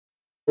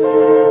Now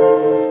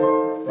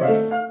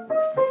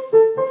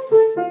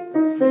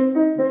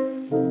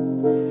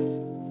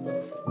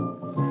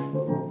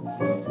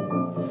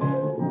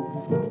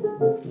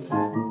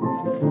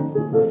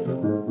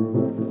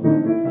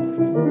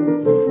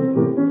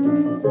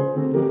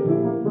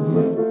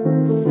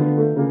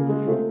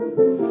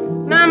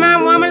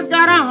my woman's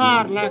got a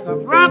heart like a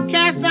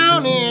broadcast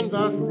down in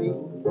the sea.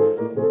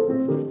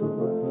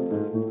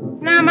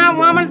 Now my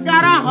woman's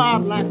got a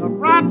heart like a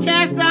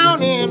broadcast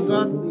down in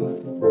the sea.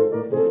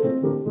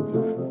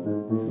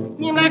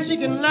 Seems like she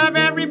can love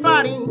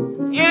everybody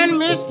and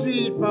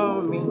mistreat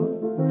for me.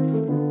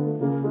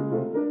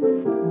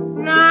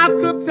 Now I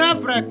cooked her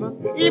breakfast,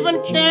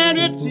 even carried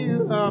it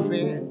to her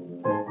bed.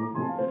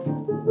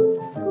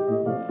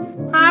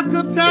 I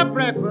cooked her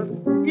breakfast,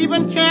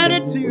 even carried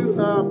it to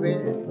her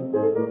bed.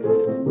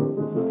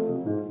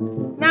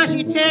 Now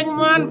she take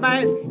one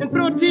bite and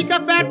throw a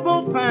teacup at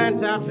both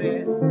Pinetop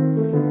bed.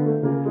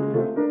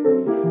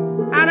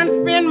 I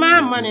done spend my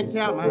money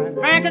till my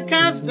bank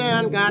account's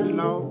done got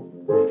low.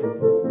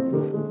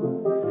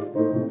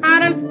 I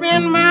done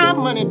spend my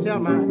money till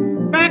my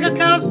bank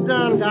account's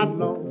done got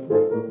low.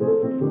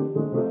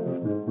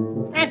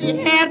 And she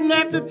had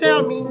enough to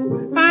tell me,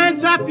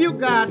 Pinetop, you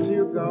got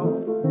to go.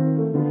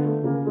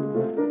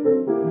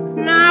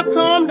 Now I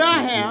combed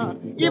her hair,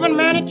 even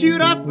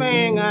manicured her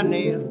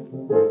fingernails.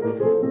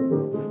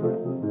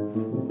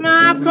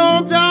 Now I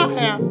combed her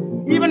hair,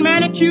 even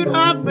manicured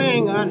her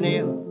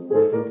fingernails.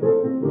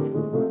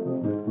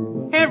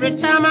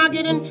 Every time I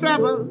get in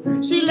trouble,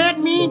 she let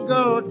me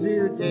go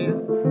to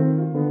jail.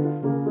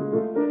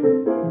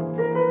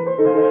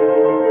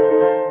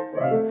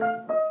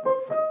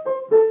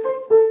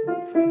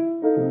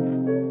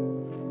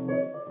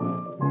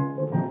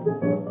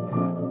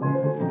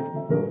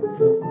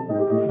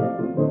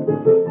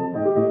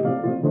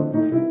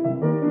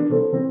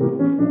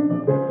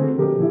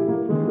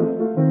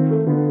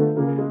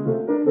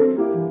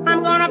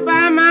 I'm gonna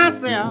buy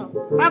myself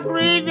a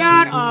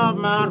graveyard of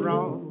my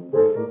own.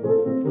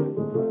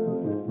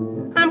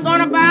 I'm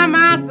gonna buy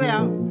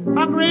myself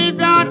a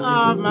graveyard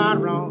of my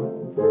own.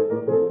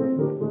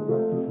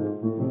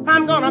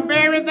 I'm gonna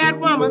bury that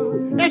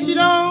woman if she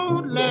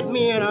don't let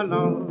me in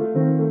alone.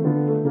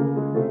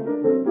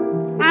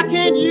 I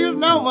can't use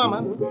no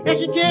woman if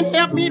she can't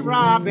help me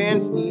rob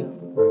and steal.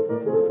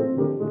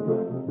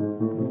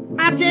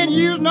 I can't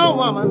use no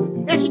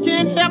woman if she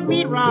can't help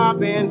me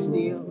rob and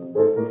steal.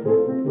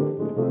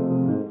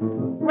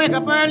 Wake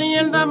up early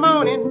in the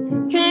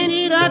morning, can't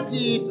eat a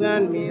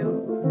decent meal.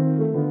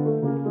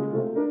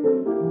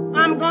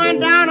 I'm going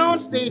down on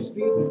State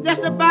Street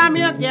just to buy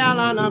me a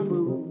gallon of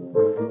food.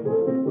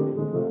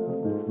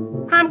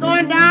 I'm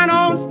going down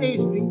on State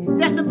Street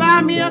just to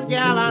buy me a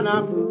gallon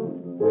of food.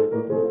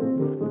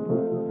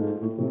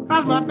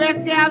 'Cause my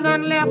best gal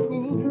done left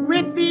me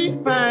with these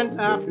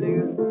Pinetop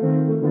blues.